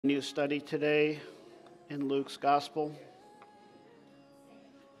New study today in Luke's Gospel.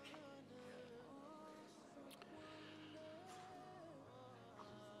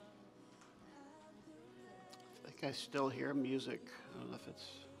 I think I still hear music. I don't know if it's...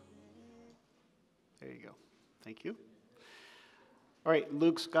 There you go. Thank you. All right,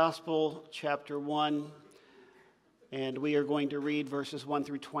 Luke's Gospel, chapter 1, and we are going to read verses 1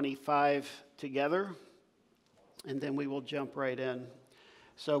 through 25 together, and then we will jump right in.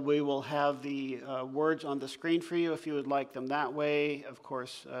 So we will have the words on the screen for you if you would like them that way. Of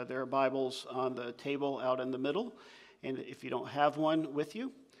course, there are Bibles on the table out in the middle, and if you don't have one with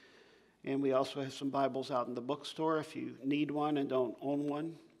you. And we also have some Bibles out in the bookstore if you need one and don't own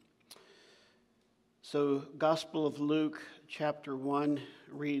one. So Gospel of Luke, chapter 1,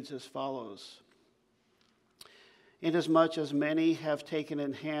 reads as follows. Inasmuch as many have taken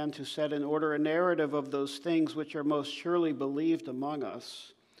in hand to set in order a narrative of those things which are most surely believed among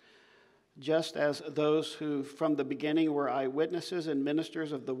us, just as those who from the beginning were eyewitnesses and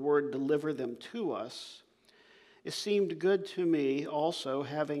ministers of the word deliver them to us, it seemed good to me also,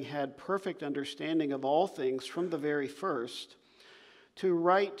 having had perfect understanding of all things from the very first, to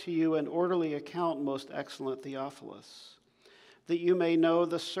write to you an orderly account, most excellent Theophilus, that you may know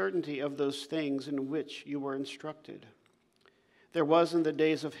the certainty of those things in which you were instructed. There was in the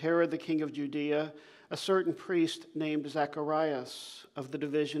days of Herod the king of Judea a certain priest named Zacharias of the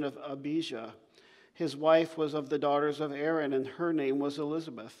division of Abijah. His wife was of the daughters of Aaron, and her name was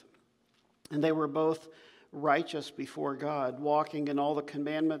Elizabeth. And they were both righteous before God, walking in all the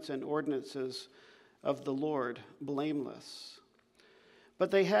commandments and ordinances of the Lord, blameless. But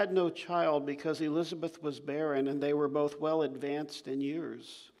they had no child because Elizabeth was barren, and they were both well advanced in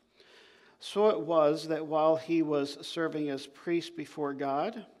years. So it was that while he was serving as priest before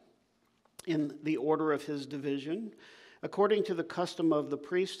God, in the order of his division, according to the custom of the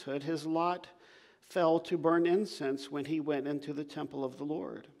priesthood, his lot fell to burn incense when he went into the temple of the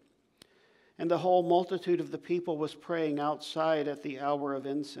Lord. And the whole multitude of the people was praying outside at the hour of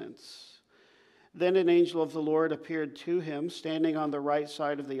incense. Then an angel of the Lord appeared to him, standing on the right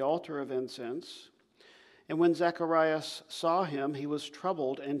side of the altar of incense. And when Zacharias saw him, he was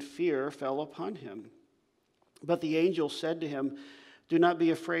troubled, and fear fell upon him. But the angel said to him, "Do not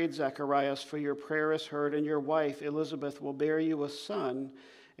be afraid, Zacharias, for your prayer is heard, and your wife Elizabeth will bear you a son,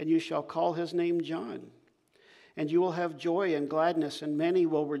 and you shall call his name John. And you will have joy and gladness, and many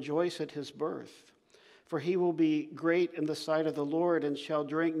will rejoice at his birth. For he will be great in the sight of the Lord, and shall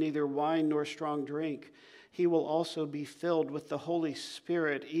drink neither wine nor strong drink. He will also be filled with the Holy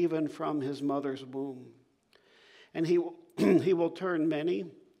Spirit, even from his mother's womb. And he will turn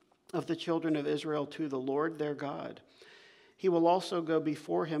many of the children of Israel to the Lord their God. He will also go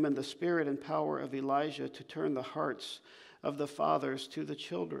before him in the spirit and power of Elijah, to turn the hearts of the fathers to the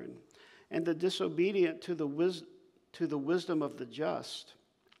children, and the disobedient to the wisdom of the just,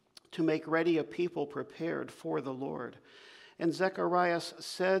 to make ready a people prepared for the Lord." And Zacharias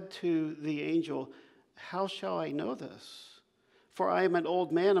said to the angel, "How shall I know this? For I am an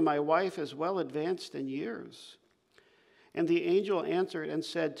old man, and my wife is well advanced in years." And the angel answered and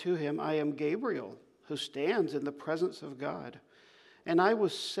said to him, "I am Gabriel, who stands in the presence of God. And I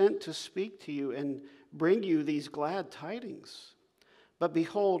was sent to speak to you and bring you these glad tidings. But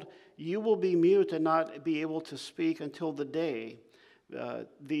behold, you will be mute and not be able to speak until the day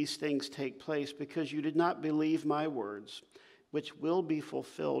these things take place, because you did not believe my words, which will be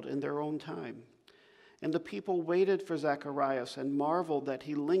fulfilled in their own time." And the people waited for Zacharias and marveled that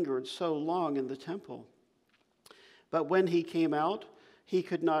he lingered so long in the temple. But when he came out, he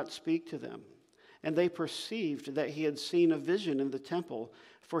could not speak to them. And they perceived that he had seen a vision in the temple,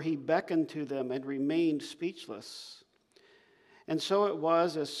 for he beckoned to them and remained speechless. And so it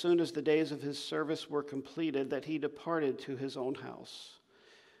was, as soon as the days of his service were completed, that he departed to his own house.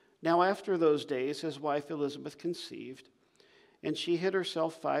 Now after those days, his wife Elizabeth conceived, and she hid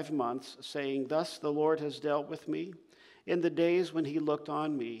herself 5 months, saying, "Thus the Lord has dealt with me in the days when he looked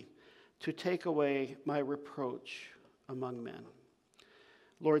on me, to take away my reproach among men."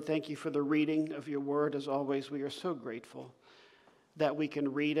 Lord, thank you for the reading of your word. As always, we are so grateful that we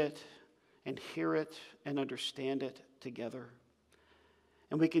can read it and hear it and understand it together.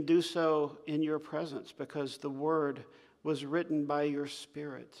 And we can do so in your presence, because the word was written by your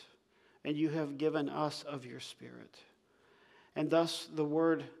Spirit, and you have given us of your Spirit. And thus the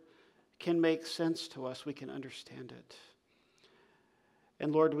word can make sense to us. We can understand it.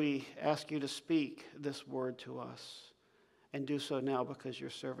 And Lord, we ask you to speak this word to us, and do so now, because your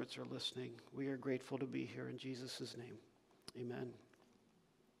servants are listening. We are grateful to be here in Jesus' name. Amen.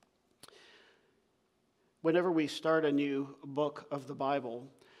 Whenever we start a new book of the Bible,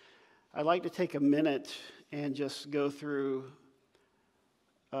 I'd like to take a minute and just go through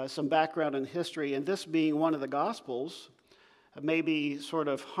some background and history, and this being one of the Gospels, maybe sort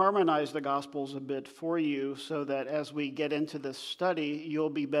of harmonize the Gospels a bit for you so that as we get into this study, you'll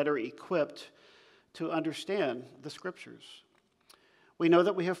be better equipped to understand the Scriptures. We know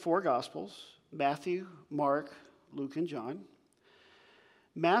that we have 4 Gospels: Matthew, Mark, Luke, and John.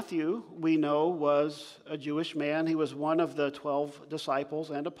 Matthew, we know, was a Jewish man. He was one of the 12 disciples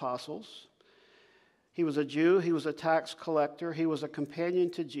and apostles. He was a Jew. He was a tax collector. He was a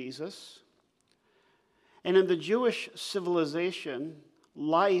companion to Jesus. And in the Jewish civilization,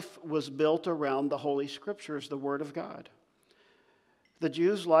 life was built around the Holy Scriptures, the Word of God. The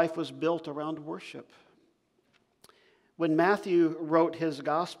Jews' life was built around worship. When Matthew wrote his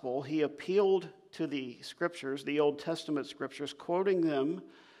gospel, he appealed to the Scriptures, the Old Testament Scriptures, quoting them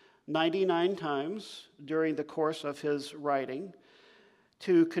 99 times during the course of his writing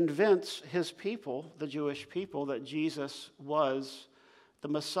to convince his people, the Jewish people, that Jesus was the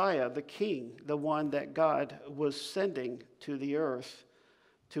Messiah, the King, the one that God was sending to the earth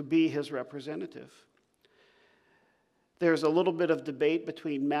to be his representative. There's a little bit of debate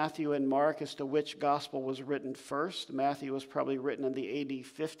between Matthew and Mark as to which gospel was written first. Matthew was probably written in the AD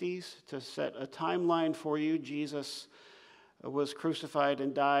 50s. To set a timeline for you, Jesus was crucified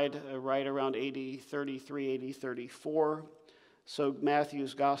and died right around AD 33, AD 34. So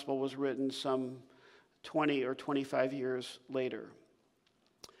Matthew's gospel was written some 20 or 25 years later.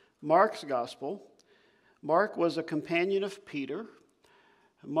 Mark's gospel, Mark was a companion of Peter.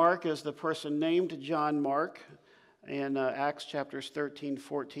 Mark is the person named John Mark in Acts chapters 13,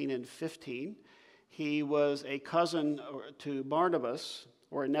 14, and 15. He was a cousin to Barnabas,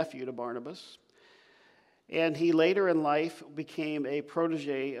 or a nephew to Barnabas. And he later in life became a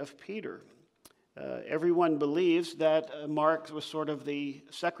protege of Peter. Everyone believes that Mark was sort of the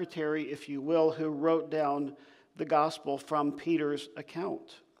secretary, if you will, who wrote down the gospel from Peter's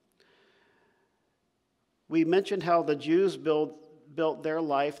account. We mentioned how the Jews built their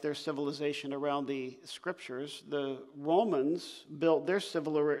life, their civilization around the Scriptures. The Romans built their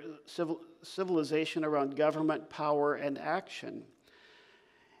civilization around government, power, and action.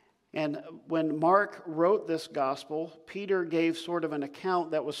 And when Mark wrote this gospel, Peter gave sort of an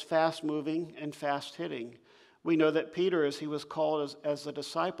account that was fast-moving and fast-hitting. We know that Peter, as he was called as a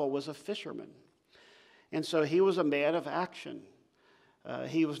disciple, was a fisherman. And so he was a man of action.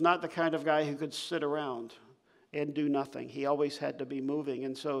 He was not the kind of guy who could sit around and do nothing. He always had to be moving.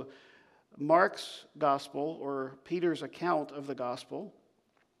 And so Mark's gospel, or Peter's account of the gospel,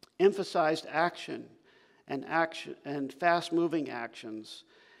 emphasized action and fast-moving actions.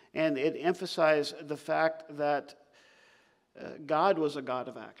 And it emphasized the fact that God was a God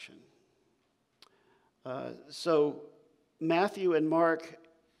of action. So Matthew and Mark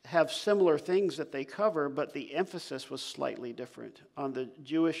have similar things that they cover, but the emphasis was slightly different on the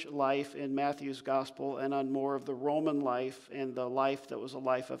Jewish life in Matthew's gospel and on more of the Roman life and the life that was a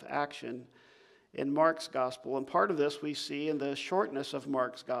life of action in Mark's gospel. And part of this we see in the shortness of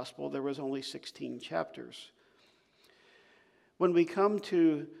Mark's gospel. There was only 16 chapters. When we come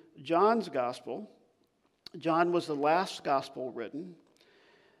to John's gospel, John was the last gospel written.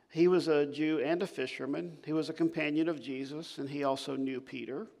 He was a Jew and a fisherman. He was a companion of Jesus, and he also knew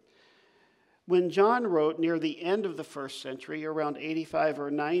Peter. When John wrote near the end of the first century, around 85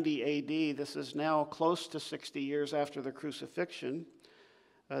 or 90 AD, this is now close to 60 years after the crucifixion.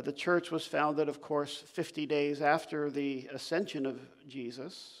 The church was founded, of course, 50 days after the ascension of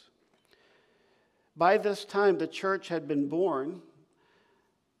Jesus. By this time, the church had been born,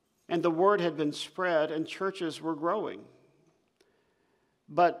 and the word had been spread, and churches were growing.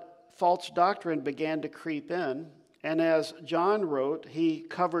 But false doctrine began to creep in, and as John wrote, he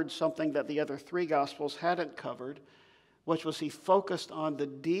covered something that the other 3 Gospels hadn't covered, which was he focused on the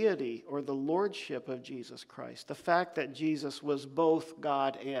deity or the lordship of Jesus Christ, the fact that Jesus was both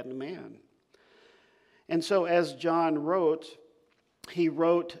God and man. And so as John wrote, he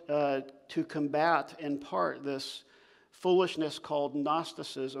wrote to combat in part this foolishness called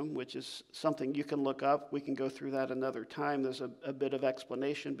Gnosticism, which is something you can look up. We can go through that another time. There's a bit of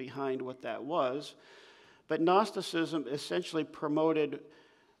explanation behind what that was. But Gnosticism essentially promoted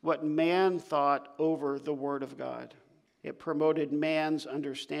what man thought over the Word of God. It promoted man's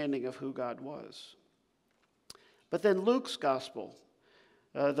understanding of who God was. But then Luke's gospel,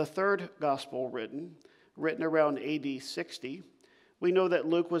 the 3rd gospel written around AD 60, we know that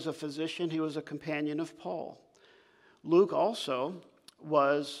Luke was a physician. He was a companion of Paul. Luke also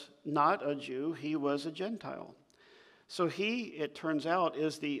was not a Jew, he was a Gentile. So he, it turns out,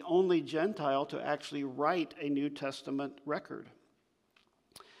 is the only Gentile to actually write a New Testament record.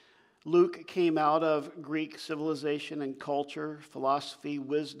 Luke came out of Greek civilization and culture, philosophy,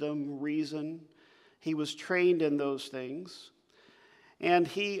 wisdom, reason. He was trained in those things. And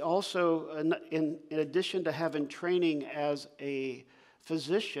he also, in addition to having training as a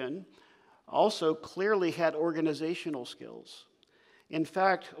physician, also clearly had organizational skills. In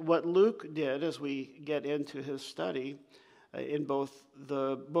fact, what Luke did as we get into his study, in both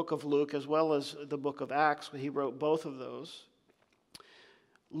the book of Luke as well as the book of Acts, he wrote both of those,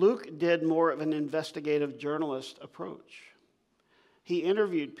 Luke did more of an investigative journalist approach. He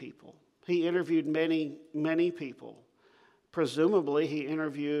interviewed people. He interviewed many, many people. Presumably, he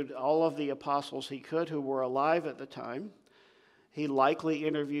interviewed all of the apostles he could who were alive at the time. He likely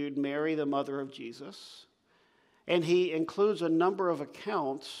interviewed Mary, the mother of Jesus. And he includes a number of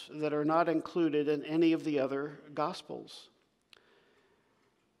accounts that are not included in any of the other Gospels.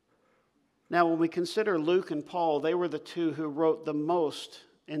 Now, when we consider Luke and Paul, they were the two who wrote the most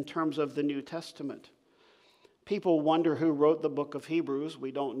in terms of the New Testament. People wonder who wrote the book of Hebrews.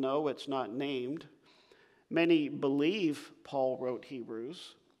 We don't know. It's not named. Many believe Paul wrote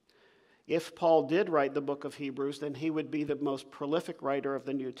Hebrews. If Paul did write the book of Hebrews, then he would be the most prolific writer of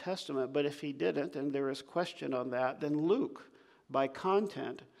the New Testament. But if he didn't, and there is question on that, then Luke, by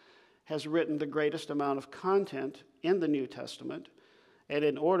content, has written the greatest amount of content in the New Testament. And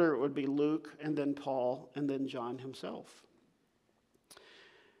in order, it would be Luke, and then Paul, and then John himself.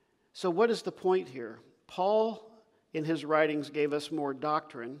 So what is the point here? Paul, in his writings, gave us more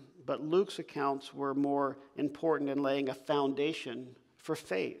doctrine, but Luke's accounts were more important in laying a foundation for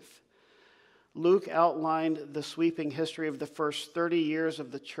faith. Luke outlined the sweeping history of the first 30 years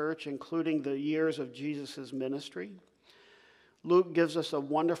of the church, including the years of Jesus' ministry. Luke gives us a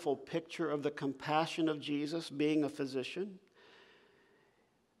wonderful picture of the compassion of Jesus being a physician.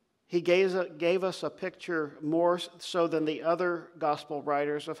 He gave us a picture more so than the other gospel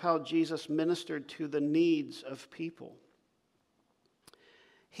writers of how Jesus ministered to the needs of people.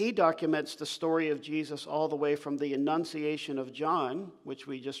 He documents the story of Jesus all the way from the Annunciation of John, which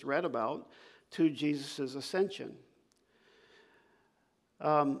we just read about, to Jesus' ascension.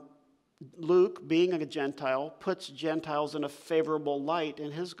 Luke, being a Gentile, puts Gentiles in a favorable light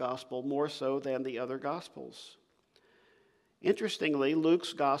in his gospel more so than the other gospels. Interestingly,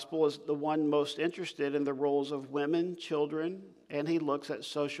 Luke's gospel is the one most interested in the roles of women, children, and he looks at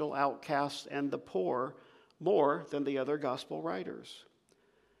social outcasts and the poor more than the other gospel writers.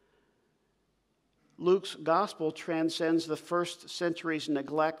 Luke's gospel transcends the first century's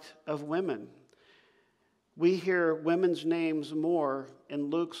neglect of women. We hear women's names more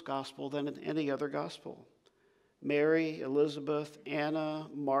in Luke's gospel than in any other gospel. Mary, Elizabeth, Anna,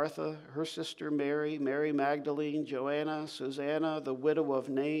 Martha, her sister Mary, Mary Magdalene, Joanna, Susanna, the widow of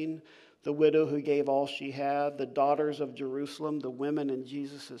Nain, the widow who gave all she had, the daughters of Jerusalem, the women in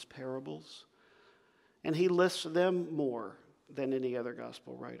Jesus' parables. And he lists them more than any other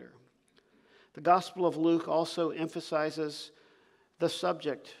gospel writer. The Gospel of Luke also emphasizes the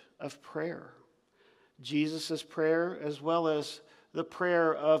subject of prayer, Jesus' prayer as well as the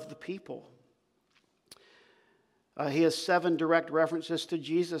prayer of the people. He has 7 direct references to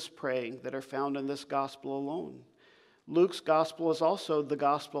Jesus praying that are found in this gospel alone. Luke's gospel is also the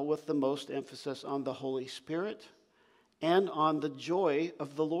gospel with the most emphasis on the Holy Spirit and on the joy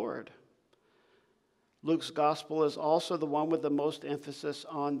of the Lord. Luke's gospel is also the one with the most emphasis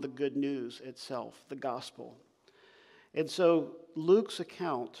on the good news itself, the gospel. And so Luke's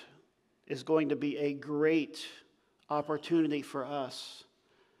account is going to be a great opportunity for us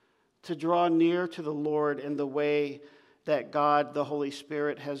to draw near to the Lord in the way that God, the Holy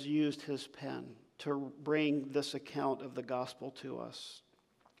Spirit, has used his pen to bring this account of the gospel to us.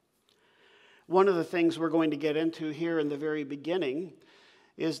 One of the things we're going to get into here in the very beginning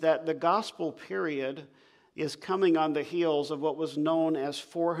is that the gospel period is coming on the heels of what was known as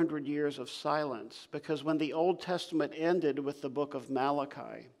 400 years of silence, because when the Old Testament ended with the book of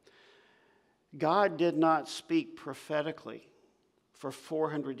Malachi, God did not speak prophetically for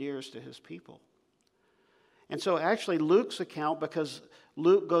 400 years to his people. And so actually Luke's account, because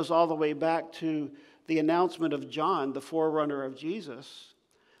Luke goes all the way back to the announcement of John, the forerunner of Jesus,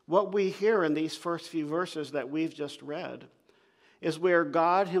 what we hear in these first few verses that we've just read is where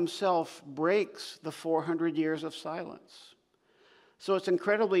God himself breaks the 400 years of silence. So it's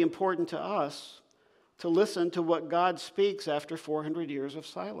incredibly important to us to listen to what God speaks after 400 years of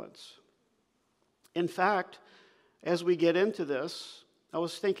silence. In fact, as we get into this, I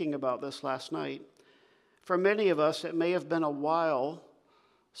was thinking about this last night. For many of us, it may have been a while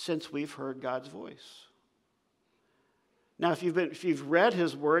since we've heard God's voice. Now, if you've read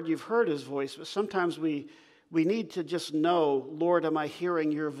his word, you've heard his voice, but sometimes we We need to just know, Lord, am I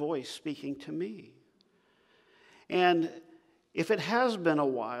hearing your voice speaking to me? And if it has been a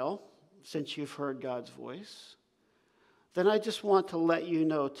while since you've heard God's voice, then I just want to let you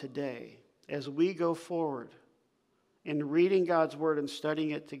know today, as we go forward in reading God's word and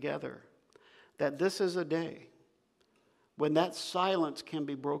studying it together, that this is a day when that silence can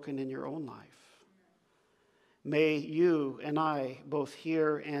be broken in your own life. May you and I both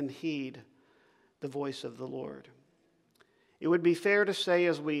hear and heed the voice of the Lord. It would be fair to say,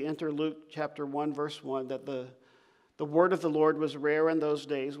 as we enter Luke chapter 1, verse 1, that the word of the Lord was rare in those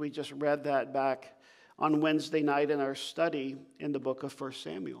days. We just read that back on Wednesday night in our study in the book of 1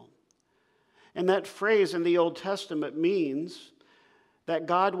 Samuel. And that phrase in the Old Testament means that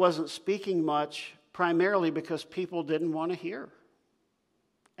God wasn't speaking much primarily because people didn't want to hear.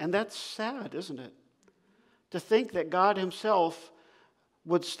 And that's sad, isn't it? To think that God himself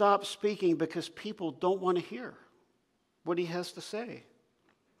would stop speaking because people don't want to hear what he has to say.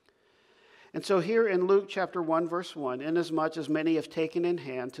 And so here in Luke chapter 1, verse 1, inasmuch as many have taken in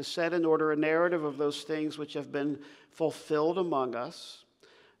hand to set in order a narrative of those things which have been fulfilled among us,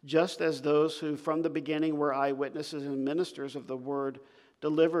 just as those who from the beginning were eyewitnesses and ministers of the word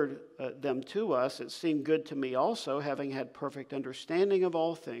delivered them to us, it seemed good to me also, having had perfect understanding of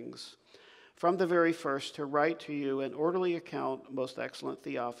all things, from the very first to write to you an orderly account, most excellent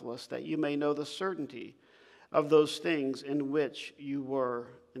Theophilus, that you may know the certainty of those things in which you were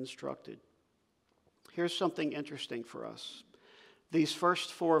instructed. Here's something interesting for us. These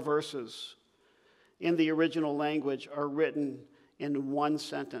first 4 verses in the original language are written in one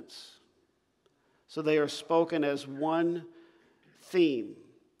sentence. So they are spoken as one theme.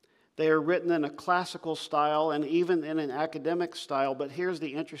 They are written in a classical style and even in an academic style, but here's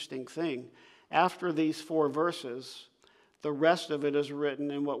the interesting thing. After these 4 verses, the rest of it is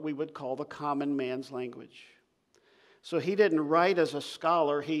written in what we would call the common man's language. So he didn't write as a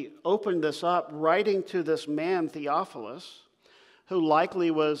scholar. He opened this up writing to this man, Theophilus, who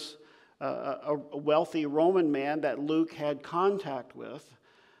likely was a wealthy Roman man that Luke had contact with.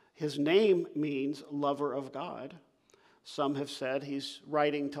 His name means lover of God. Some have said he's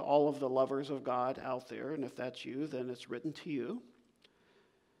writing to all of the lovers of God out there, and if that's you, then it's written to you.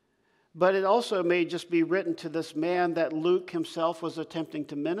 But it also may just be written to this man that Luke himself was attempting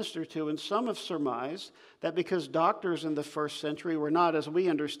to minister to, and some have surmised that because doctors in the first century were not as we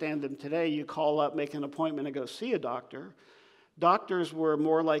understand them today, you call up, make an appointment, and go see a doctor. Doctors were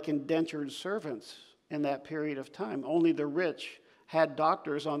more like indentured servants in that period of time. Only the rich had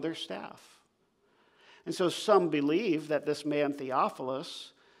doctors on their staff. And so some believe that this man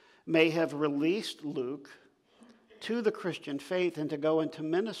Theophilus may have released Luke to the Christian faith and to go and to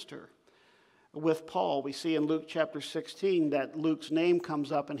minister with Paul. We see in Luke chapter 16 that Luke's name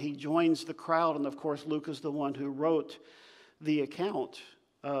comes up and he joins the crowd. And of course, Luke is the one who wrote the account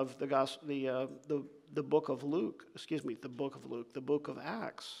of the book of Luke, the book of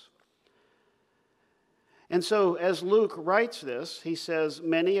Acts. And so as Luke writes this, he says,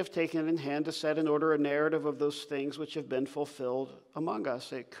 many have taken in hand to set in order a narrative of those things which have been fulfilled among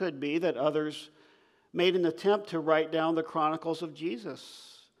us. It could be that others made an attempt to write down the chronicles of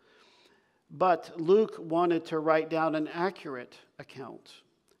Jesus. But Luke wanted to write down an accurate account.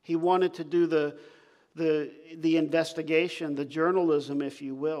 He wanted to do the investigation, the journalism, if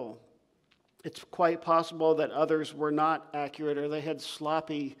you will. It's quite possible that others were not accurate or they had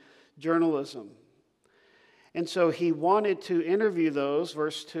sloppy journalism. And so he wanted to interview those,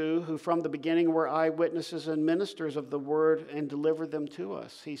 verse 2, who from the beginning were eyewitnesses and ministers of the word and delivered them to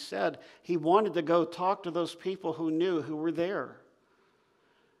us. He said he wanted to go talk to those people who knew, who were there.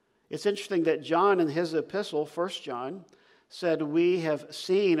 It's interesting that John in his epistle, 1 John, said, we have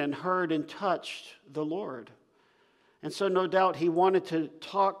seen and heard and touched the Lord. And so no doubt he wanted to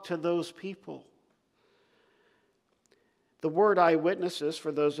talk to those people. The word eyewitnesses,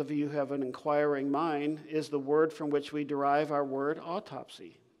 for those of you who have an inquiring mind, is the word from which we derive our word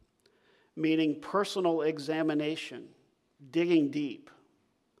autopsy, meaning personal examination, digging deep.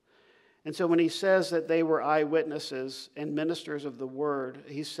 And so when he says that they were eyewitnesses and ministers of the word,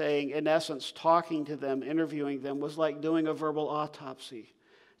 he's saying, in essence, talking to them, interviewing them was like doing a verbal autopsy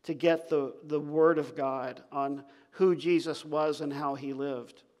to get the word of God on who Jesus was and how he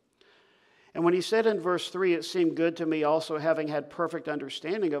lived. And when he said in verse 3, it seemed good to me also, having had perfect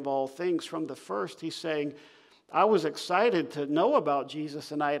understanding of all things from the first, he's saying, I was excited to know about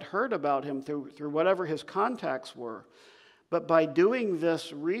Jesus and I had heard about him through whatever his contacts were. But by doing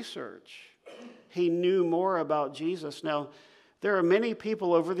this research, he knew more about Jesus. Now, there are many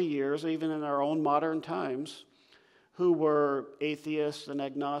people over the years, even in our own modern times, who were atheists and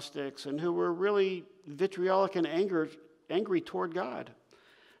agnostics and who were really vitriolic and angry toward God,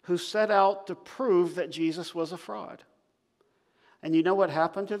 who set out to prove that Jesus was a fraud. And you know what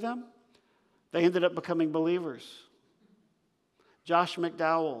happened to them? They ended up becoming believers. Josh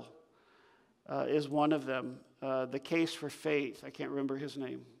McDowell is one of them. The Case for Faith, I can't remember his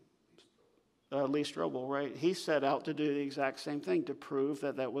name. Lee Strobel, right? He set out to do the exact same thing, to prove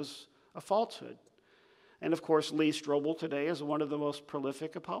that that was a falsehood. And of course, Lee Strobel today is one of the most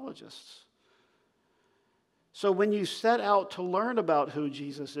prolific apologists. So when you set out to learn about who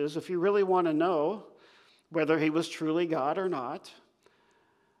Jesus is, if you really want to know whether he was truly God or not,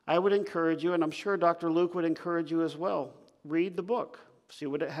 I would encourage you, and I'm sure Dr. Luke would encourage you as well, read the book. See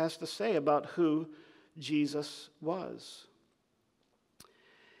what it has to say about who Jesus was.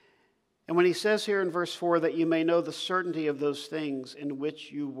 And when he says here in verse 4 that you may know the certainty of those things in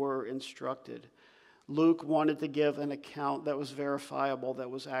which you were instructed, Luke wanted to give an account that was verifiable, that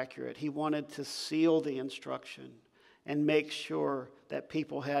was accurate. He wanted to seal the instruction and make sure that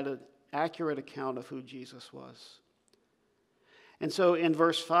people had an accurate account of who Jesus was. And so in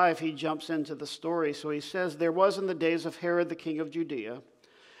verse 5, he jumps into the story. So he says, there was in the days of Herod the king of Judea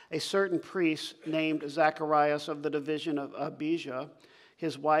a certain priest named Zacharias of the division of Abijah.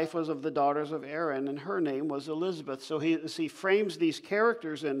 His wife was of the daughters of Aaron, and her name was Elizabeth. So as he frames these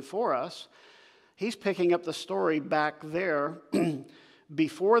characters in for us, he's picking up the story back there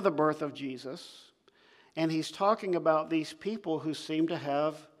before the birth of Jesus, and he's talking about these people who seem to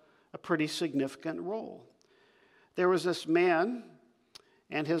have a pretty significant role. There was this man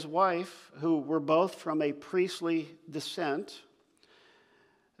and his wife who were both from a priestly descent.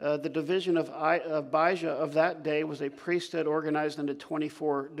 The division of Abijah of that day was a priesthood organized into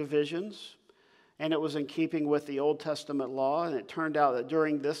 24 divisions, and it was in keeping with the Old Testament law. And it turned out that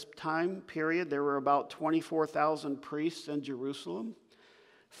during this time period, there were about 24,000 priests in Jerusalem,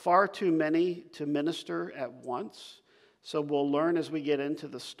 far too many to minister at once. So we'll learn as we get into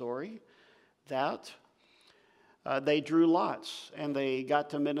the story that they drew lots, and they got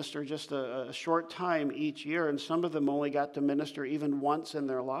to minister just a short time each year, and some of them only got to minister even once in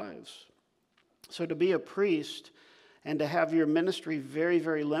their lives. So to be a priest and to have your ministry very,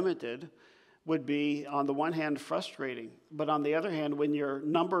 very limited would be, on the one hand, frustrating. But on the other hand, when your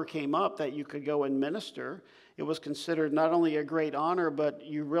number came up that you could go and minister, it was considered not only a great honor, but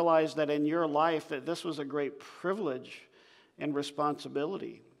you realized that in your life that this was a great privilege and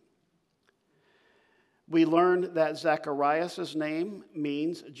responsibility. We learned that Zacharias' name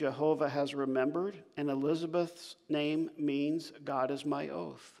means Jehovah has remembered, and Elizabeth's name means God is my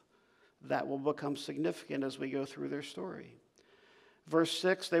oath. That will become significant as we go through their story. Verse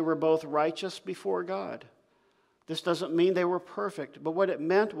 6, they were both righteous before God. This doesn't mean they were perfect, but what it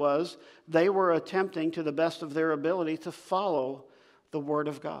meant was they were attempting to the best of their ability to follow the Word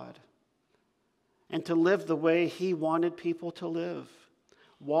of God and to live the way He wanted people to live,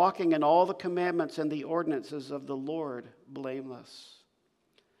 walking in all the commandments and the ordinances of the Lord blameless.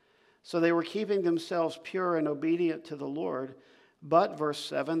 So they were keeping themselves pure and obedient to the Lord, but, verse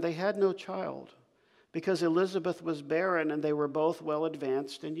 7, they had no child, because Elizabeth was barren and they were both well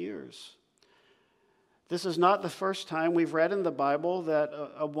advanced in years. This is not the first time we've read in the Bible that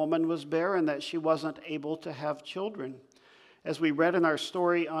a woman was barren, that she wasn't able to have children. As we read in our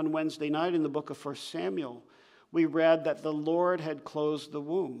story on Wednesday night in the book of 1 Samuel, we read that the Lord had closed the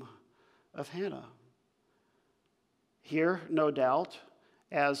womb of Hannah. Here, no doubt,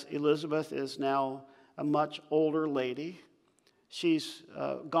 as Elizabeth is now a much older lady, she's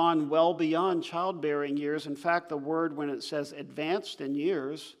gone well beyond childbearing years. In fact, the word, when it says advanced in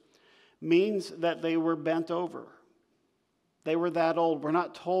years, means that they were bent over. They were that old. We're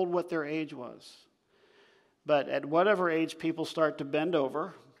not told what their age was. But at whatever age people start to bend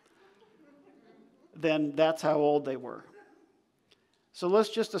over, then that's how old they were. So let's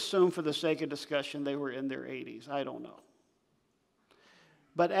just assume for the sake of discussion they were in their 80s. I don't know.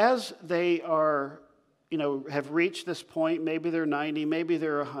 But as they are, have reached this point, maybe they're 90, maybe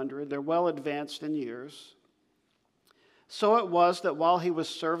they're 100, they're well advanced in years. So it was that while he was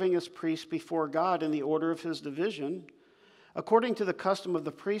serving as priest before God in the order of his division, according to the custom of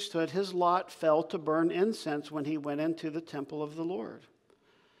the priesthood, his lot fell to burn incense when he went into the temple of the Lord.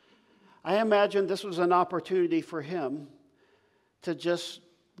 I imagine this was an opportunity for him to just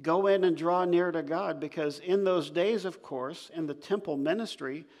go in and draw near to God, because in those days, of course, in the temple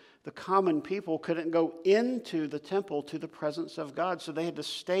ministry, the common people couldn't go into the temple to the presence of God, so they had to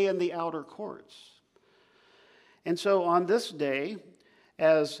stay in the outer courts. And so on this day,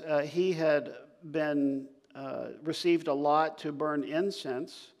 as he had been received a lot to burn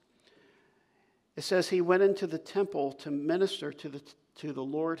incense, it says he went into the temple to minister to to the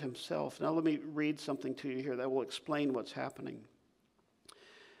Lord himself. Now let me read something to you here that will explain what's happening.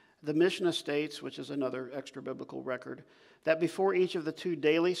 The Mishnah states, which is another extra-biblical record, that before each of the 2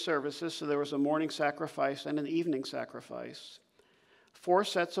 daily services, so there was a morning sacrifice and an evening sacrifice, 4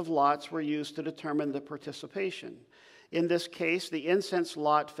 sets of lots were used to determine the participation. In this case, the incense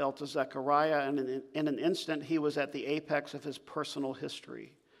lot fell to Zechariah, and in an instant he was at the apex of his personal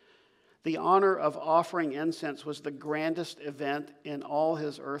history. The honor of offering incense was the grandest event in all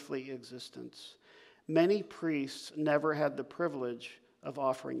his earthly existence. Many priests never had the privilege of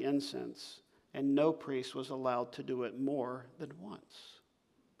offering incense, and no priest was allowed to do it more than once.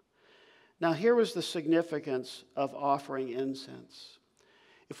 Now, here was the significance of offering incense.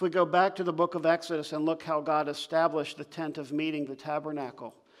 If we go back to the book of Exodus and look how God established the tent of meeting, the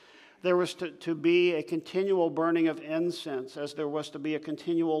tabernacle, there was to be a continual burning of incense, as there was to be a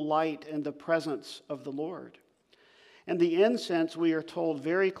continual light in the presence of the Lord. And the incense, we are told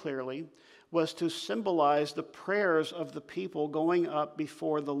very clearly, was to symbolize the prayers of the people going up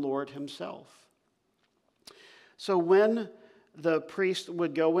before the Lord himself. So when the priest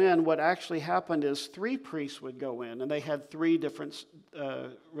would go in, what actually happened is 3 priests would go in, and they had 3 different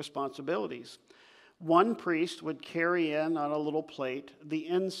responsibilities. One priest would carry in on a little plate the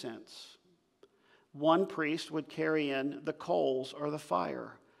incense. One priest would carry in the coals or the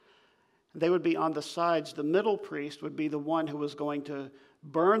fire. They would be on the sides. The middle priest would be the one who was going to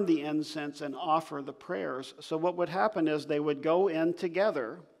burn the incense and offer the prayers. So what would happen is they would go in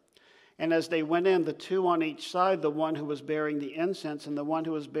together, and as they went in, the 2 on each side, the one who was bearing the incense and the one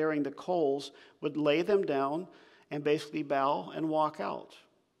who was bearing the coals, would lay them down and basically bow and walk out.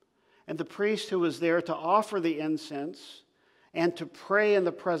 And the priest who was there to offer the incense and to pray in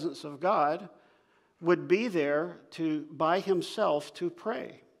the presence of God would be there by himself to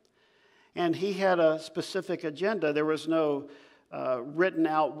pray. And he had a specific agenda. There was no written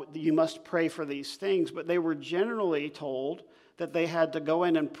out, you must pray for these things, but they were generally told that they had to go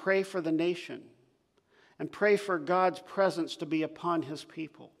in and pray for the nation and pray for God's presence to be upon his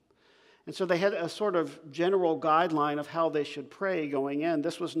people. And so they had a sort of general guideline of how they should pray going in.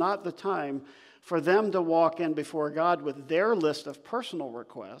 This was not the time for them to walk in before God with their list of personal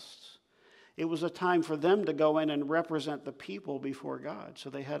requests. It was a time for them to go in and represent the people before God. So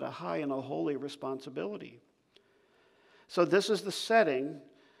they had a high and a holy responsibility. So this is the setting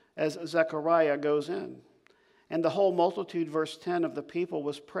as Zechariah goes in. And the whole multitude, verse 10, of the people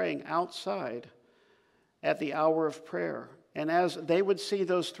was praying outside at the hour of prayer. And as they would see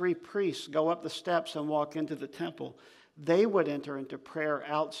those 3 priests go up the steps and walk into the temple, they would enter into prayer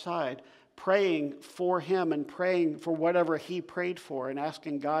outside, praying for him and praying for whatever he prayed for and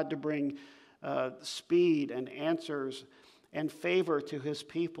asking God to bring speed and answers and favor to his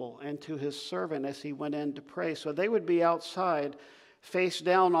people and to his servant as he went in to pray. So they would be outside, face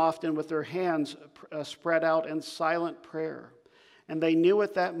down often with their hands spread out in silent prayer. And they knew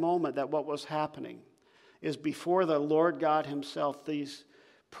at that moment that what was happening is before the Lord God himself, these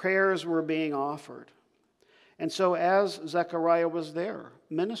prayers were being offered. And so as Zechariah was there,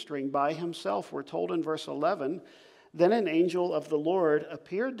 ministering by himself, we're told in verse 11, then an angel of the Lord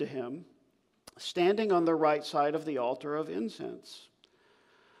appeared to him, standing on the right side of the altar of incense.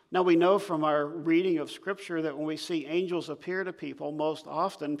 Now we know from our reading of Scripture that when we see angels appear to people, most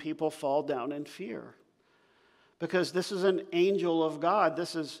often people fall down in fear. Because this is an angel of God.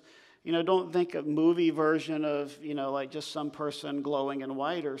 This is, don't think a movie version of, like just some person glowing in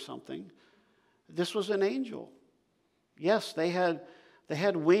white or something. This was an angel. Yes, they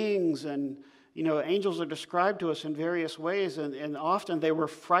had wings, and angels are described to us in various ways, and often they were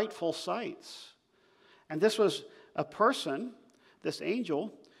frightful sights. And this was a person, this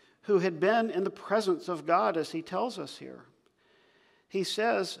angel, who had been in the presence of God, as he tells us here. He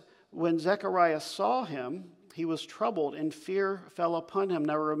says, when Zechariah saw him, he was troubled, and fear fell upon him.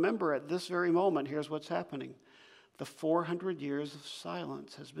 Now remember, at this very moment, here's what's happening. The 400 years of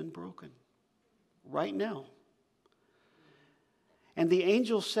silence has been broken. Right now. And the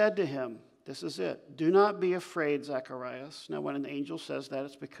angel said to him, this is it, do not be afraid, Zacharias. Now when an angel says that,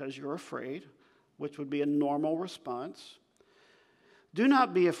 it's because you're afraid, which would be a normal response. Do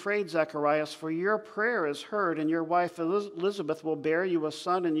not be afraid, Zacharias, for your prayer is heard, and your wife Elizabeth will bear you a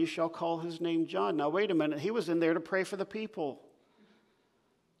son, and you shall call his name John. Now wait a minute, he was in there to pray for the people.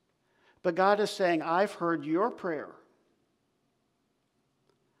 But God is saying, I've heard your prayer.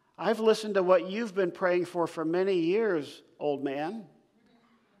 I've listened to what you've been praying for many years, old man.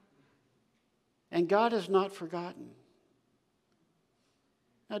 And God has not forgotten.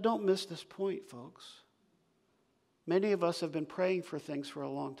 Now don't miss this point, folks. Many of us have been praying for things for a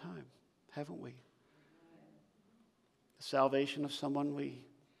long time, haven't we? the salvation of someone we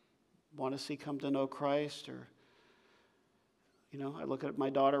want to see come to know Christ, or, I look at my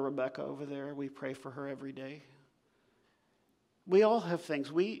daughter Rebecca over there. We pray for her every day. We all have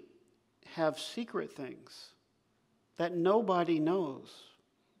things. We have secret things that nobody knows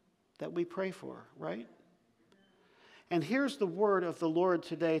that we pray for, right? And here's the word of the Lord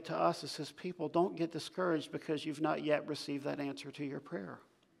today to us as his people. Don't get discouraged because you've not yet received that answer to your prayer.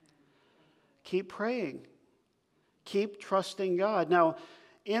 Keep praying. Keep trusting God. Now,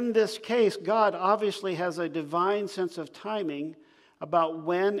 in this case, God obviously has a divine sense of timing about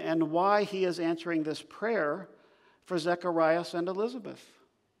when and why he is answering this prayer for Zacharias and Elizabeth.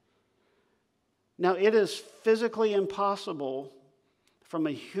 Now, it is physically impossible from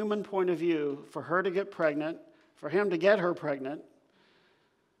a human point of view for her to get pregnant, for him to get her pregnant,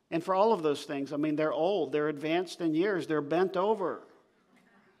 and for all of those things. I mean, they're old, they're advanced in years, they're bent over.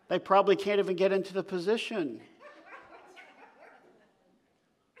 They probably can't even get into the position.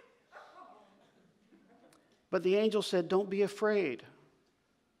 But the angel said, don't be afraid.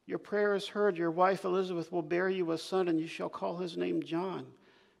 Your prayer is heard. Your wife Elizabeth will bear you a son, and you shall call his name John.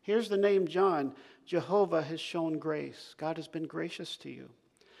 Here's the name John. Jehovah has shown grace. God has been gracious to you.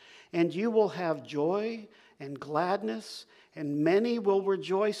 And you will have joy and gladness, and many will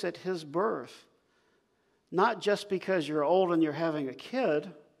rejoice at his birth. Not just because you're old and you're having a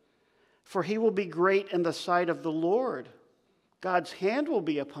kid, for he will be great in the sight of the Lord. God's hand will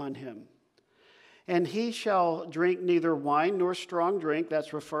be upon him. And he shall drink neither wine nor strong drink.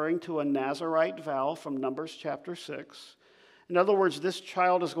 That's referring to a Nazirite vow from Numbers chapter 6. In other words, this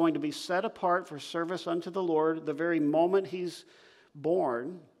child is going to be set apart for service unto the Lord the very moment he's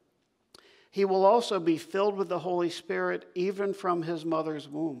born. He will also be filled with the Holy Spirit even from his mother's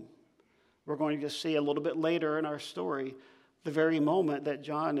womb. We're going to see a little bit later in our story the very moment that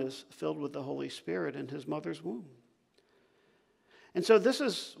John is filled with the Holy Spirit in his mother's womb. And so this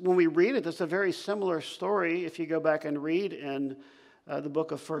is, when we read it, it's a very similar story if you go back and read in the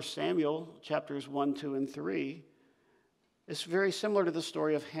book of 1 Samuel, chapters 1, 2, and 3. It's very similar to the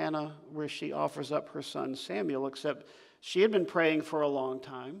story of Hannah where she offers up her son Samuel, except she had been praying for a long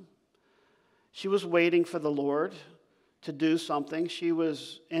time. She was waiting for the Lord to do something. She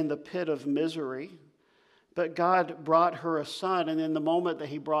was in the pit of misery. But God brought her a son, and in the moment that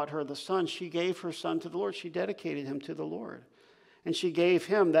he brought her the son, she gave her son to the Lord. She dedicated him to the Lord. And she gave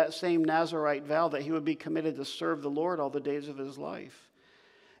him that same Nazirite vow that he would be committed to serve the Lord all the days of his life.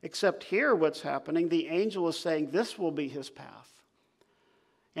 Except here what's happening, the angel is saying this will be his path.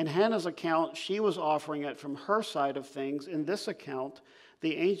 In Hannah's account, she was offering it from her side of things. In this account,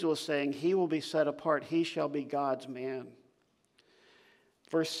 the angel is saying he will be set apart. He shall be God's man.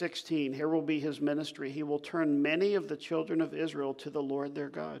 Verse 16, here will be his ministry. He will turn many of the children of Israel to the Lord their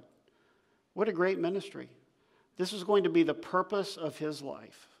God. What a great ministry. This is going to be the purpose of his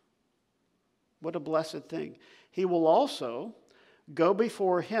life. What a blessed thing. He will also go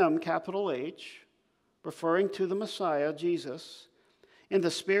before him, capital H, referring to the Messiah, Jesus, in the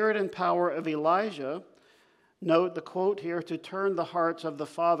spirit and power of Elijah. Note the quote here, to turn the hearts of the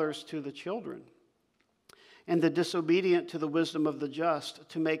fathers to the children, and the disobedient to the wisdom of the just,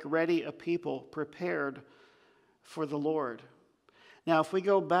 to make ready a people prepared for the Lord. Now, if we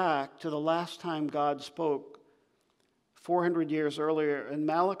go back to the last time God spoke, 400 years earlier, in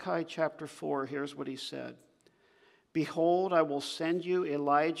Malachi chapter 4, here's what he said. Behold, I will send you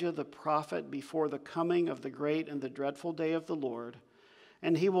Elijah the prophet before the coming of the great and the dreadful day of the Lord,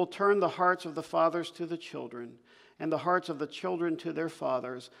 and he will turn the hearts of the fathers to the children, and the hearts of the children to their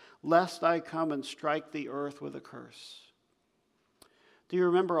fathers, lest I come and strike the earth with a curse. Do you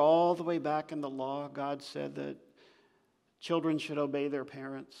remember all the way back in the law, God said that children should obey their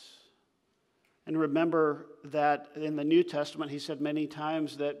parents? And remember that in the New Testament, he said many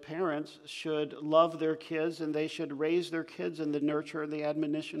times that parents should love their kids and they should raise their kids in the nurture and the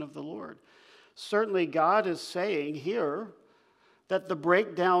admonition of the Lord. Certainly, God is saying here that the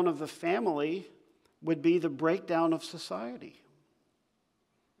breakdown of the family would be the breakdown of society.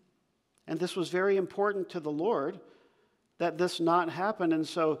 And this was very important to the Lord that this not happen. And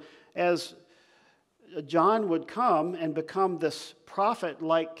so as John would come and become this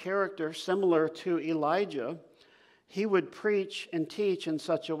prophet-like character similar to Elijah, he would preach and teach in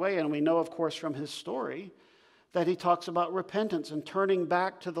such a way, and we know, of course, from his story, that he talks about repentance and turning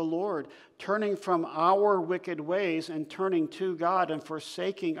back to the Lord, turning from our wicked ways and turning to God and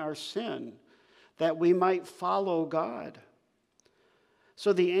forsaking our sin, that we might follow God.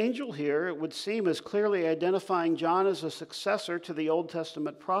 So the angel here, it would seem, is clearly identifying John as a successor to the Old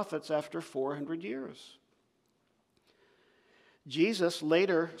Testament prophets after 400 years. Jesus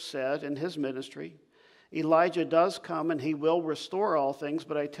later said in his ministry, Elijah does come and he will restore all things,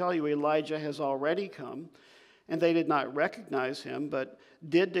 but I tell you, Elijah has already come, and they did not recognize him, but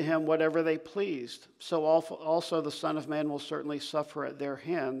did to him whatever they pleased. So also the Son of Man will certainly suffer at their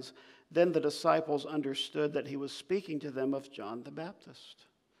hands. Then the disciples understood that he was speaking to them of John the Baptist.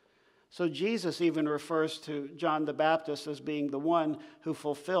 So Jesus even refers to John the Baptist as being the one who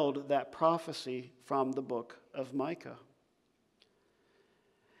fulfilled that prophecy from the book of Micah.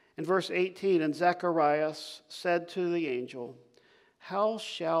 In verse 18, and Zacharias said to the angel, "How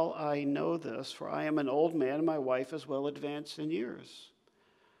shall I know this? For I am an old man, and my wife is well advanced in years."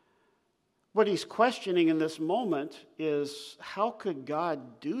 What he's questioning in this moment is, how could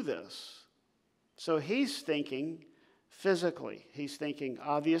God do this? So he's thinking physically. He's thinking,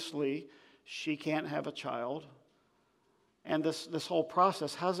 obviously, she can't have a child. And this whole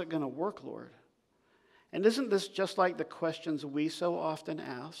process, how's it going to work, Lord? And isn't this just like the questions we so often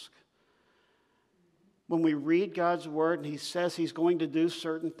ask? When we read God's word and he says he's going to do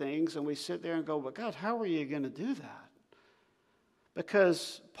certain things, and we sit there and go, but God, how are you going to do that?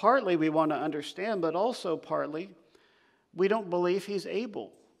 Because partly we want to understand, but also partly we don't believe he's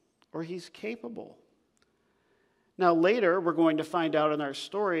able or he's capable. Now later we're going to find out in our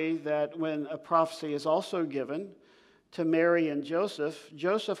story that when a prophecy is also given to Mary and Joseph,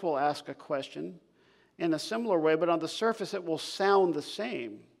 Joseph will ask a question in a similar way, but on the surface it will sound the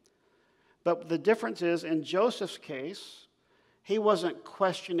same. But the difference is, in Joseph's case, he wasn't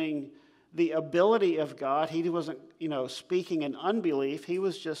questioning the ability of God. He wasn't, speaking in unbelief. He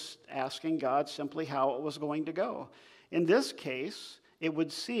was just asking God simply how it was going to go. In this case, it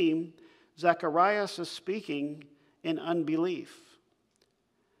would seem Zacharias is speaking in unbelief.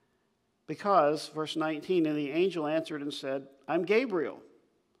 Because, verse 19, and the angel answered and said, "I'm Gabriel,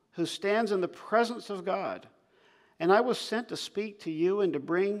 who stands in the presence of God. And I was sent to speak to you and to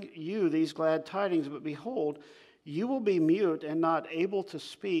bring you these glad tidings. But behold, you will be mute and not able to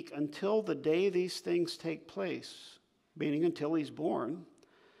speak until the day these things take place," meaning until he's born,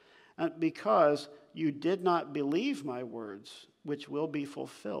 "because you did not believe my words, which will be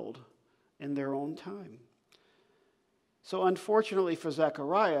fulfilled in their own time." So unfortunately for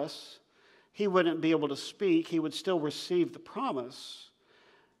Zacharias, he wouldn't be able to speak. He would still receive the promise.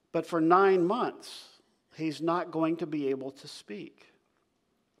 But for 9 months, he's not going to be able to speak.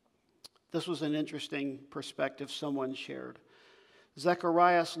 This was an interesting perspective someone shared.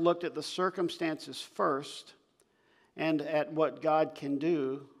 Zacharias looked at the circumstances first and at what God can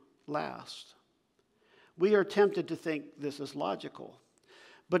do last. We are tempted to think this is logical.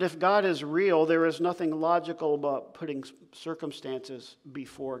 But if God is real, there is nothing logical about putting circumstances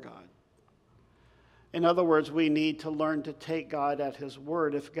before God. In other words, we need to learn to take God at his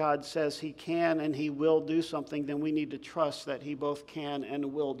word. If God says he can and he will do something, then we need to trust that he both can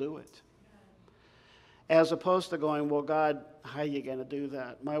and will do it. As opposed to going, well, God, how are you going to do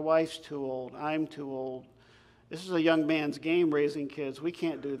that? My wife's too old. I'm too old. This is a young man's game, raising kids. We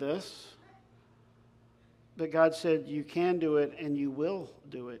can't do this. But God said, you can do it and you will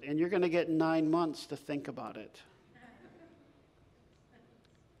do it. And you're going to get 9 months to think about it.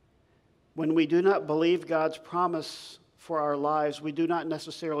 When we do not believe God's promise for our lives, we do not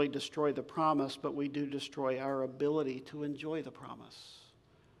necessarily destroy the promise, but we do destroy our ability to enjoy the promise.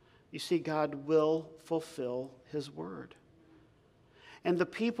 You see, God will fulfill his word. And the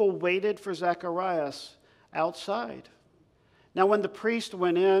people waited for Zacharias outside. Now, when the priest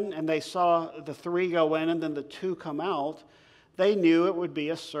went in and they saw the 3 go in and then the 2 come out, they knew it would be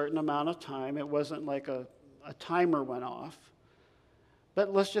a certain amount of time. It wasn't like a timer went off.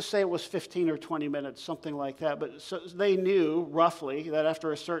 But let's just say it was 15 or 20 minutes, something like that. But so they knew roughly that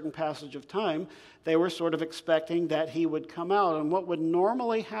after a certain passage of time, they were sort of expecting that he would come out. And what would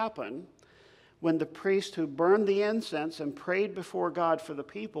normally happen when the priest who burned the incense and prayed before God for the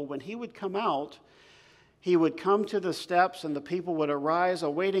people, when he would come out, he would come to the steps and the people would arise,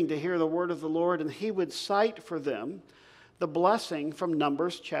 awaiting to hear the word of the Lord, and he would cite for them the blessing from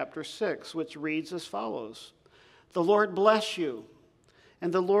Numbers chapter 6, which reads as follows: "The Lord bless you,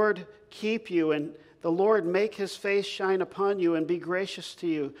 and the Lord keep you, and the Lord make his face shine upon you and be gracious to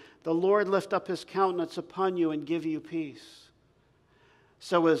you. The Lord lift up his countenance upon you and give you peace."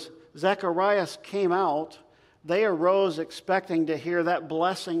 So as Zacharias came out, they arose expecting to hear that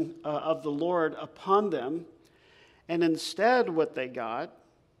blessing of the Lord upon them. And instead what they got,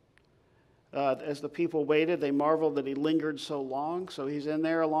 as the people waited, they marveled that he lingered so long. So he's in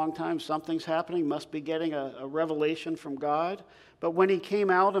there a long time. Something's happening. Must be getting a revelation from God. But when he came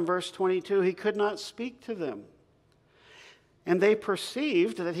out in verse 22, he could not speak to them. And they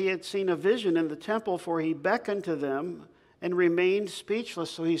perceived that he had seen a vision in the temple, for he beckoned to them and remained speechless.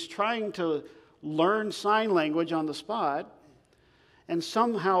 So he's trying to learn sign language on the spot and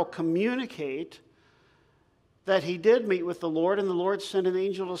somehow communicate that he did meet with the Lord and the Lord sent an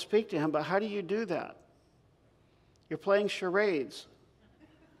angel to speak to him. But how do you do that? You're playing charades.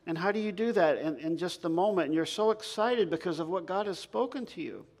 And how do you do that in just a moment? And you're so excited because of what God has spoken to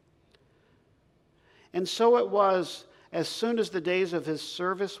you. And so it was, as soon as the days of his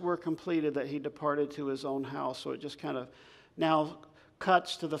service were completed, that he departed to his own house. So it just kind of now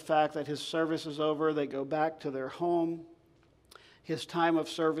cuts to the fact that his service is over. They go back to their home. His time of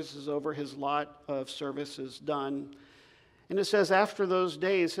service is over. His lot of service is done. And it says, after those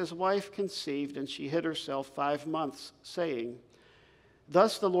days, his wife conceived, and she hid herself 5 months, saying,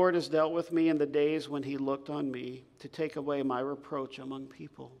 thus the Lord has dealt with me in the days when he looked on me to take away my reproach among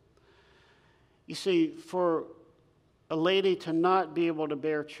people. You see, for a lady to not be able to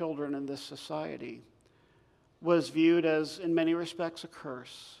bear children in this society was viewed as, in many respects, a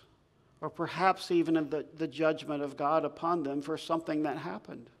curse, or perhaps even in the judgment of God upon them for something that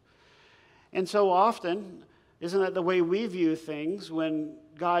happened. And so often, isn't that the way we view things when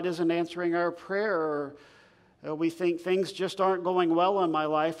God isn't answering our prayer, or we think things just aren't going well in my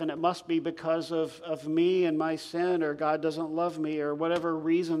life and it must be because of me and my sin, or God doesn't love me, or whatever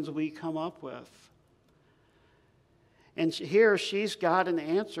reasons we come up with. And here she's got an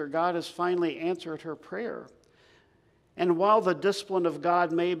answer. God has finally answered her prayer. And while the discipline of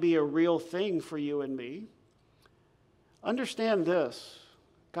God may be a real thing for you and me, understand this: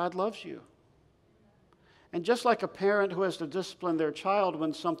 God loves you. And just like a parent who has to discipline their child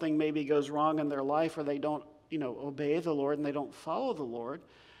when something maybe goes wrong in their life, or they don't, obey the Lord and they don't follow the Lord,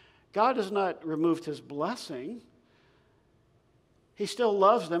 God has not removed his blessing. He still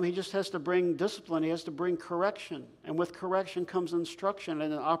loves them. He just has to bring discipline. He has to bring correction. And with correction comes instruction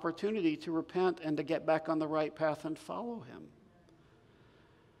and an opportunity to repent and to get back on the right path and follow him.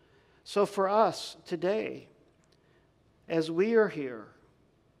 So for us today, as we are here,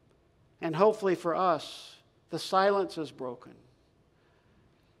 and hopefully for us, the silence is broken.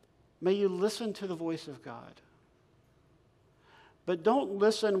 May you listen to the voice of God. But don't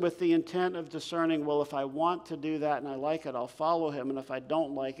listen with the intent of discerning, well, if I want to do that and I like it, I'll follow him, and if I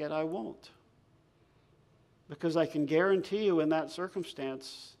don't like it, I won't. Because I can guarantee you in that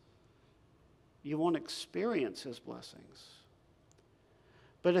circumstance, you won't experience his blessings.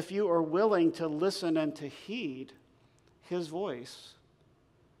 But if you are willing to listen and to heed his voice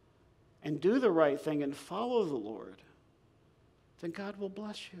and do the right thing and follow the Lord, then God will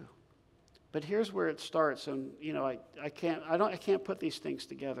bless you. But here's where it starts, and I can't put these things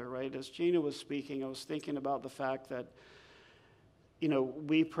together, right? As Gina was speaking, I was thinking about the fact that,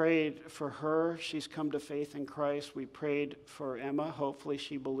 we prayed for her. She's come to faith in Christ. We prayed for Emma. Hopefully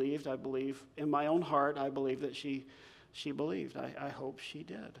she believed. I believe in my own heart, I believe that she believed. I hope she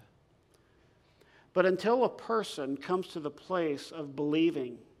did. But until a person comes to the place of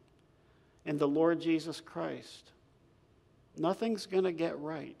believing in the Lord Jesus Christ, nothing's going to get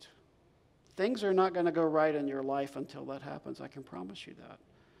right. Things are not going to go right in your life until that happens. I can promise you that.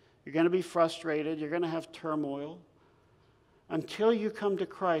 You're going to be frustrated. You're going to have turmoil. Until you come to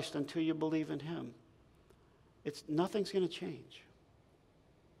Christ, until you believe in him, nothing's going to change.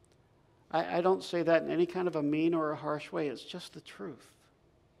 I don't say that in any kind of a mean or a harsh way. It's just the truth.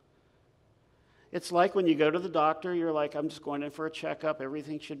 It's like when you go to the doctor, you're like, I'm just going in for a checkup.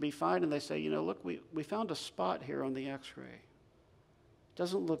 Everything should be fine. And they say, look, we found a spot here on the x-ray. It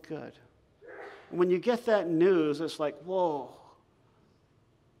doesn't look good. When you get that news, it's like, whoa.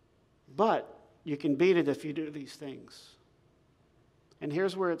 But you can beat it if you do these things. And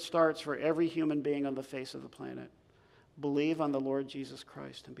here's where it starts for every human being on the face of the planet. Believe on the Lord Jesus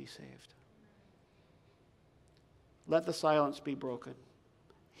Christ and be saved. Let the silence be broken.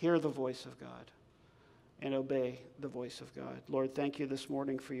 Hear the voice of God and obey the voice of God. Lord, thank you this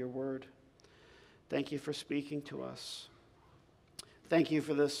morning for your word. Thank you for speaking to us. Thank you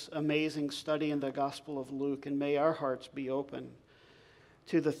for this amazing study in the Gospel of Luke, and may our hearts be open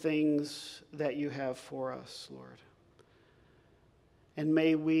to the things that you have for us, Lord. And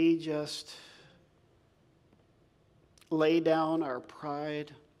may we just lay down our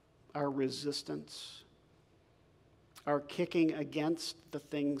pride, our resistance, our kicking against the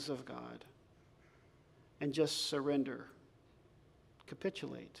things of God, and just surrender,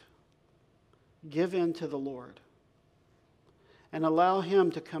 capitulate, give in to the Lord. And allow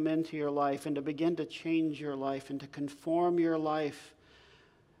him to come into your life and to begin to change your life and to conform your life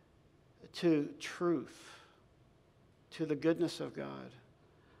to truth, to the goodness of God.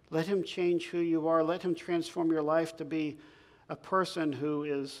 Let him change who you are. Let him transform your life to be a person who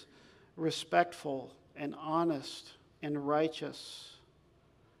is respectful and honest and righteous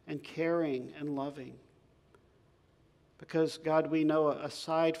and caring and loving. Because, God, we know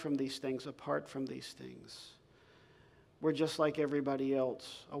aside from these things, apart from these things, we're just like everybody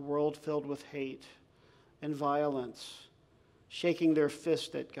else, a world filled with hate and violence, shaking their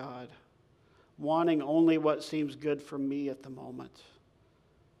fist at God, wanting only what seems good for me at the moment.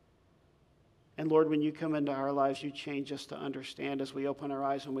 And Lord, when you come into our lives, you change us to understand as we open our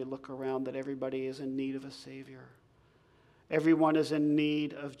eyes and we look around that everybody is in need of a Savior. Everyone is in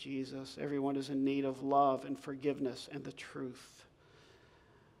need of Jesus. Everyone is in need of love and forgiveness and the truth.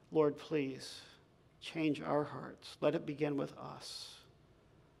 Lord, please change our hearts. Let it begin with us.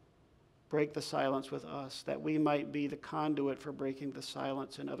 Break the silence with us, that we might be the conduit for breaking the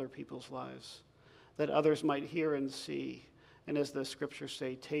silence in other people's lives, that others might hear and see. And as the scriptures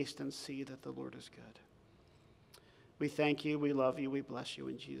say, taste and see that the Lord is good. We thank you, we love you, we bless you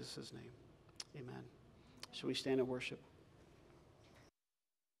in Jesus' name. Amen. Shall we stand and worship?